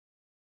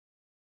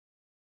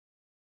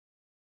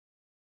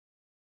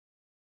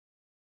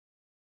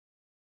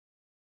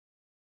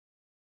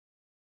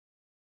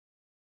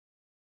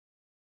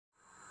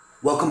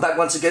Welcome back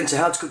once again to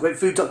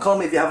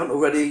howtocookgreatfood.com. If you haven't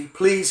already,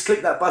 please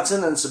click that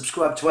button and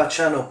subscribe to our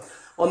channel.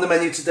 On the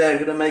menu today I'm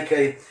going to make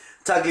a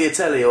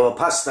tagliatelle or a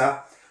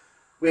pasta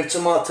with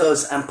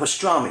tomatoes and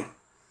pastrami.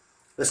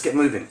 Let's get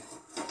moving.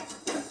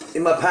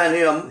 In my pan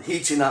here I'm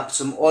heating up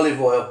some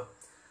olive oil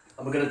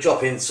and we're going to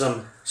drop in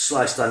some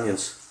sliced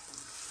onions.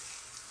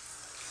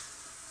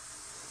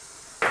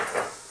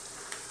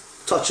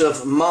 Touch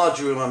of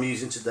marjoram I'm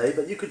using today,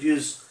 but you could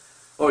use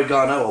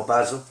oregano or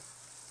basil.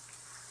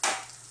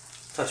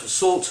 Touch of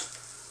salt.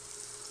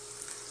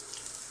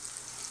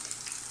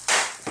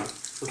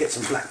 We'll get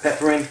some black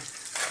pepper in.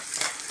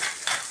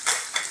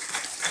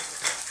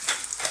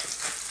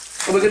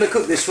 And we're going to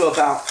cook this for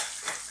about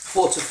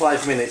 4 to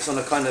 5 minutes on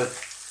a kind of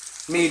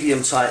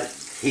medium tight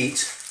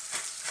heat.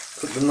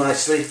 Cook them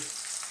nicely.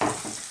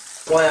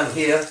 While I'm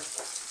here,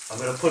 I'm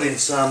going to put in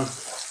some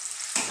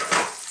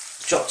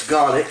chopped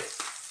garlic.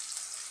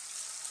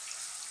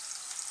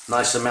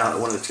 Nice amount, I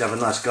want it to have a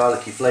nice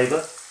garlicky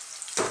flavour.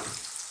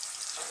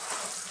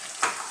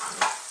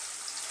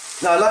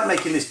 Now I like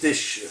making this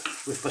dish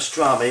with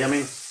pastrami. I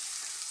mean,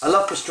 I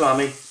love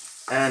pastrami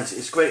and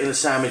it's great in a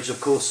sandwich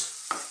of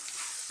course,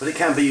 but it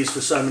can be used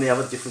for so many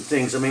other different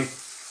things. I mean,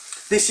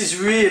 this is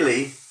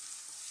really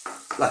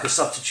like a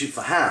substitute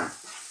for ham.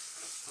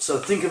 So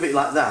think of it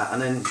like that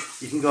and then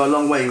you can go a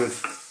long way with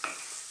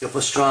your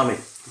pastrami.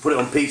 You can put it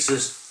on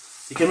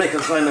pizzas. You can make a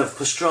kind of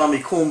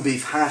pastrami corned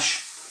beef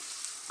hash.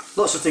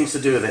 Lots of things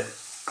to do with it.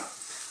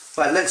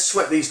 Right, let's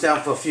sweat these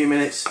down for a few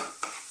minutes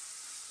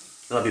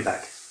and I'll be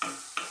back.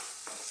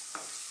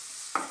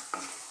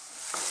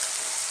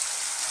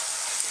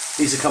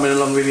 These are coming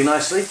along really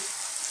nicely.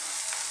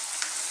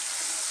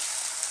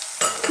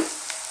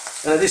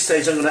 And at this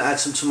stage I'm going to add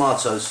some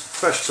tomatoes,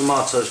 fresh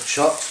tomatoes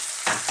chopped.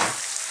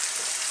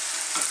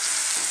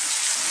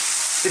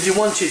 If you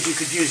wanted you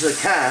could use a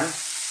can,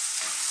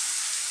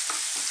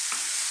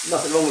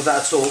 nothing wrong with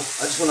that at all.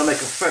 I just want to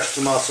make a fresh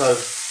tomato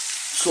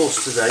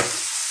sauce today.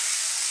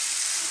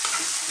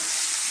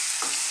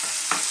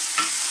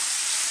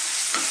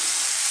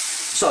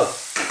 So,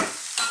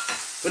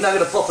 we're now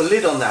going to pop a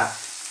lid on that.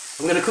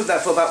 I'm going to cook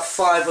that for about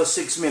 5 or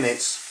 6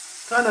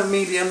 minutes, kind of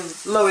medium,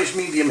 lowish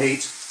medium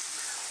heat.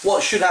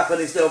 What should happen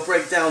is they'll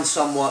break down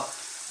somewhat.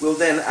 We'll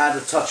then add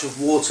a touch of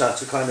water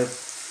to kind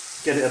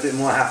of get it a bit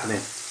more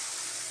happening.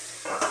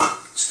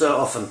 Stir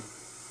often.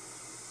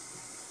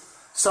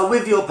 So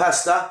with your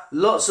pasta,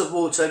 lots of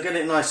water, get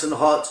it nice and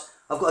hot.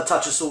 I've got a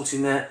touch of salt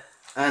in there,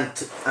 and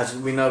as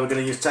we know we're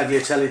going to use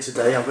tagliatelle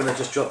today, I'm going to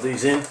just drop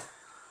these in.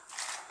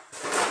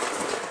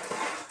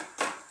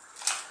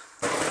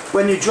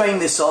 When you drain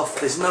this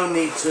off, there's no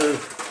need to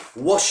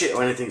wash it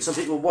or anything. Some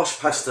people wash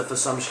pasta for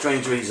some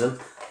strange reason.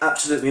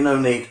 Absolutely no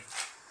need.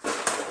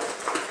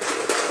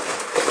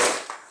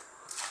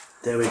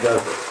 There we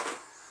go.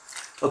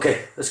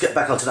 Okay, let's get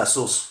back onto that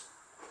sauce.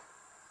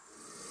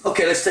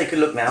 Okay, let's take a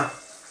look now.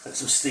 Let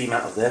some steam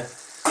out of there.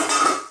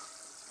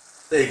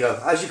 There you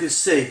go. As you can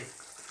see,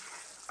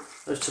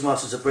 those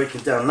tomatoes are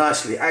breaking down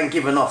nicely and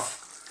giving off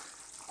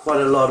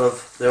quite a lot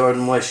of their own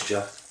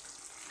moisture.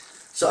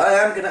 So I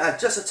am going to add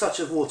just a touch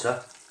of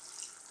water,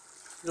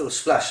 a little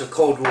splash of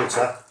cold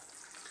water.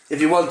 If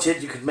you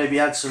wanted, you could maybe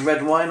add some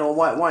red wine or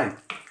white wine.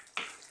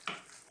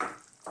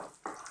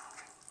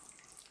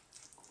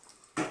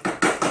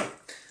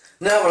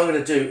 Now what I'm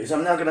going to do is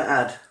I'm now going to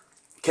add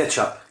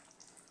ketchup.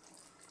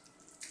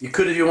 You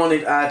could, if you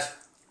wanted, add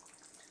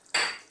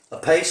a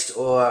paste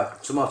or a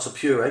tomato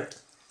puree.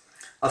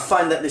 I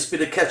find that this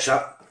bit of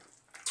ketchup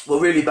will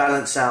really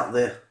balance out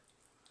the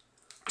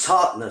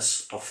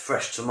tartness of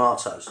fresh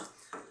tomatoes.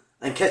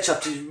 And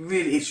ketchup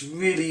is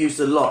really used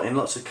a lot in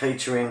lots of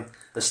catering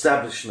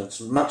establishments,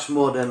 much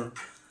more than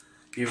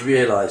you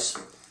realise.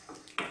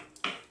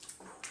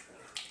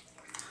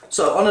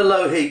 So on a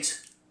low heat,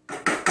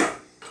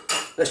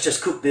 let's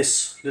just cook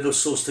this little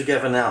sauce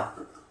together now.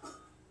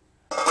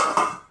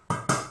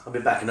 I'll be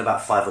back in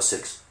about 5 or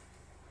 6.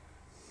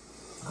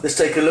 Let's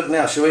take a look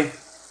now, shall we?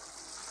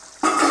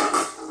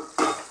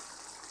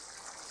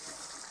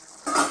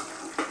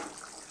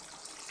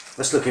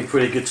 That's looking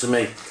pretty good to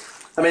me.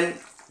 I mean,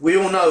 we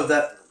all know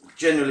that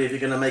generally if you're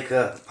going to make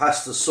a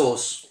pasta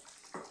sauce,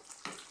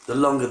 the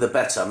longer the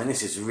better. I mean,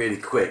 this is really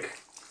quick.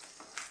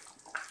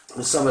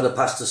 And some of the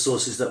pasta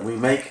sauces that we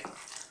make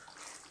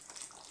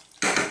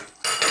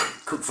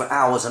cook for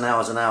hours and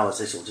hours and hours.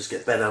 This will just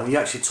get better. And when you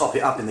actually top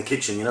it up in the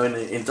kitchen, you know, in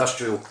the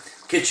industrial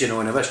kitchen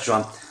or in a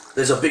restaurant,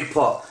 there's a big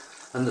pot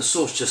and the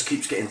sauce just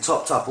keeps getting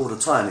topped up all the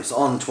time. It's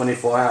on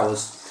 24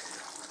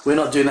 hours. We're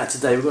not doing that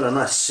today. We've got a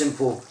nice,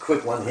 simple,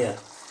 quick one here.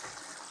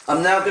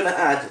 I'm now going to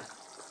add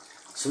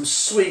some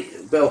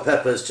sweet bell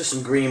peppers, just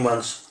some green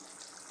ones,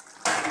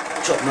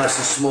 chopped nice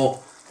and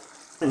small,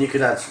 and you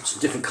could add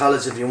some different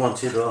colours if you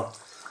wanted, or a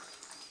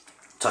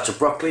touch of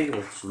broccoli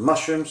or some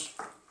mushrooms,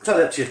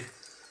 totally up to you.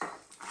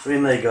 So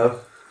in there you go.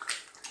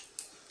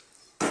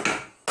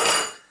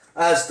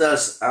 As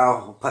does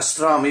our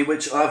pastrami,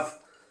 which I've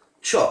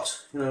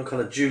chopped, you know,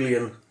 kind of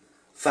julienne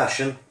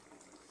fashion.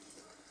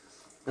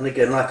 And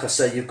again, like I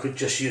say, you could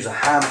just use a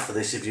ham for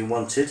this if you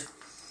wanted.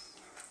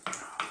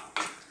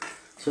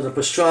 So the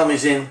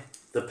pastrami's in,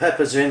 the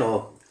peppers in,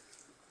 or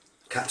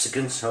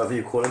capsicums, however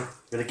you call them.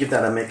 I'm going to give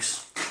that a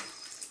mix.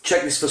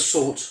 Check this for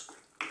salt.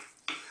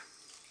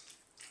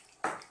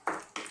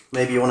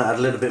 Maybe you want to add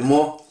a little bit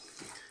more.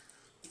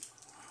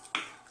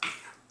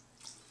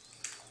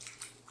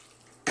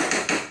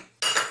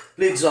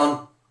 Lids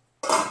on.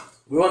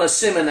 We're on a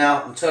simmer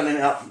now. I'm turning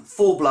it up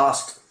full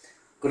blast.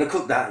 Going to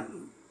cook that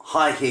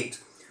high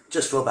heat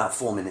just for about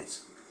 4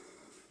 minutes.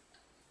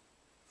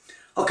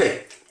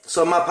 Okay,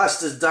 so my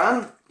pasta's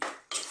done.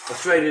 I've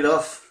drained it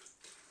off.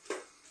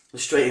 And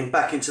straight in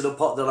back into the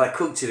pot that I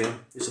cooked it in.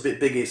 It's a bit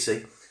big, you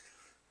see.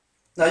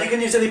 Now you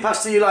can use any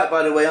pasta you like,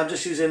 by the way. I'm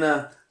just using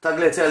a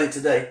tagliatelle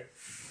today.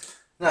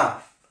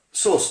 Now,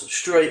 sauce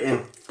straight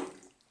in.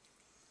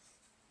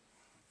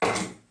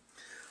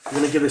 I'm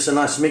going to give this a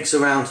nice mix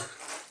around.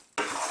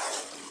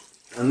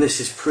 And this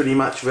is pretty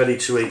much ready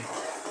to eat.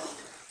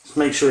 Just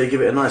make sure you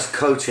give it a nice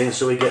coating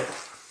so we get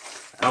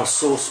our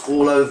sauce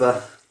all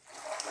over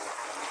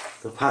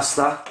the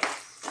pasta.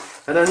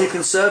 And then you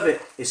can serve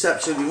it. It's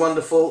absolutely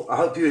wonderful. I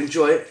hope you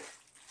enjoy it.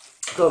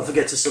 Don't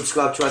forget to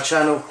subscribe to our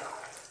channel.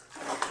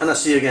 And I'll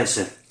see you again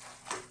soon.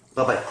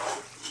 Bye bye.